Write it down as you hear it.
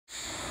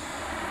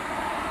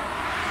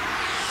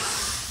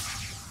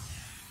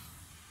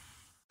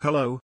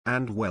Hello,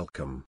 and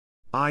welcome.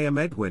 I am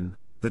Edwin,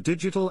 the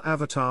digital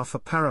avatar for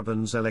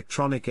Paraban's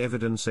electronic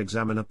evidence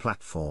examiner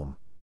platform.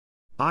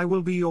 I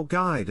will be your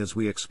guide as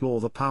we explore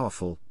the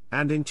powerful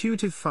and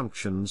intuitive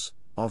functions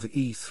of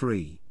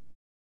E3.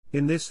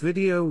 In this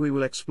video we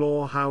will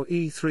explore how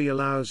E3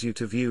 allows you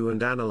to view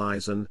and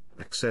analyze an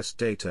access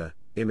data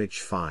image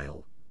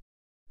file.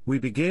 We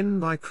begin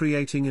by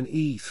creating an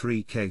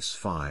E3 case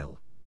file.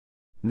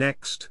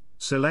 Next,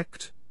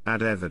 select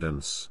Add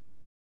Evidence.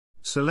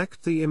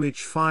 Select the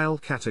image file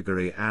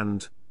category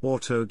and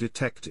Auto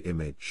Detect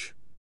Image.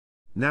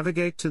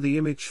 Navigate to the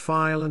image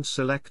file and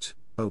select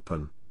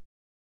Open.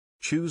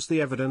 Choose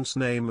the evidence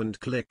name and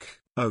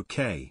click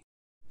OK.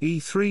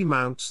 E3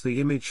 mounts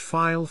the image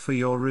file for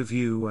your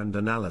review and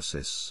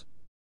analysis.